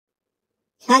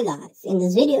Hi guys, in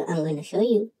this video I'm going to show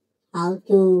you how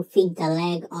to fix the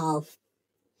lag of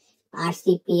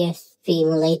RPCS3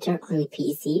 emulator on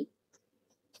PC.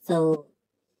 So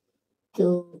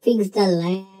to fix the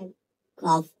lag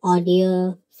of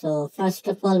audio, so first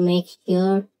of all make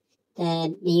sure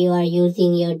that you are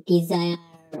using your desired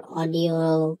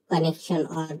audio connection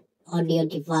or audio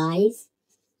device.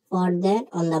 For that,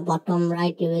 on the bottom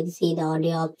right you will see the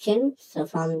audio option. So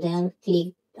from there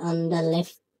click on the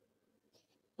left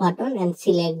button and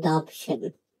select the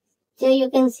option. So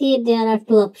you can see there are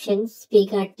two options,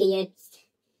 speaker TX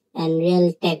and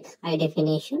real tech high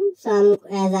definition. So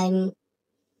as I'm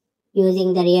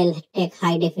using the real tech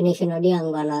high definition audio,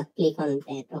 I'm gonna click on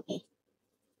that. Okay.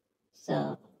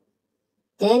 So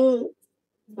then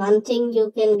one thing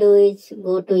you can do is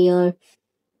go to your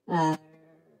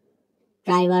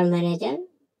driver manager.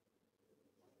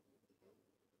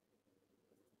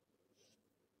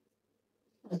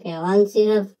 Okay, once you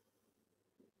have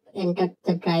entered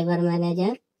the driver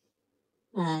manager,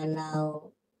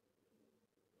 now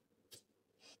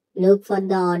look for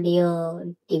the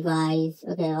audio device.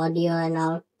 Okay, audio and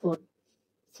output.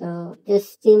 So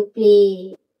just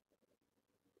simply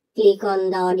click on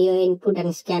the audio input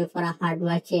and scan for a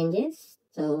hardware changes.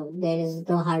 So there is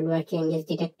no hardware changes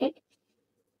detected.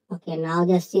 Okay, now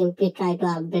just simply try to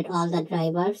update all the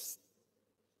drivers.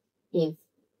 If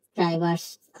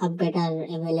drivers update are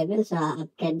available, so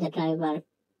update the driver.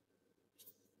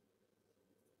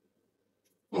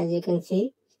 As you can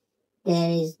see,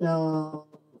 there is no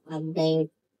update.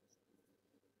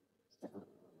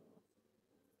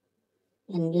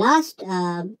 And last,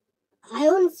 I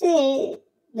won't say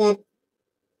that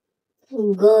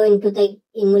go into the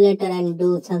emulator and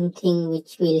do something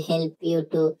which will help you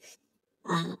to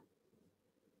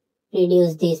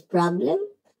reduce this problem.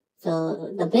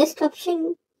 So the best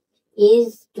option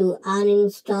is to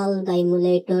uninstall the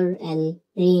emulator and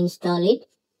reinstall it.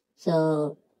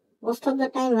 So most of the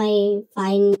time I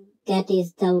find that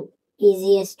is the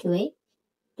easiest way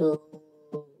to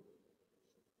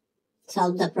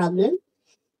solve the problem.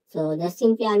 So just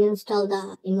simply uninstall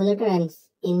the emulator and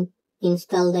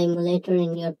install the emulator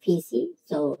in your PC.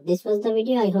 So this was the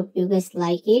video. I hope you guys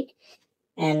like it,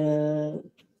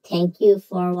 and thank you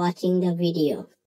for watching the video.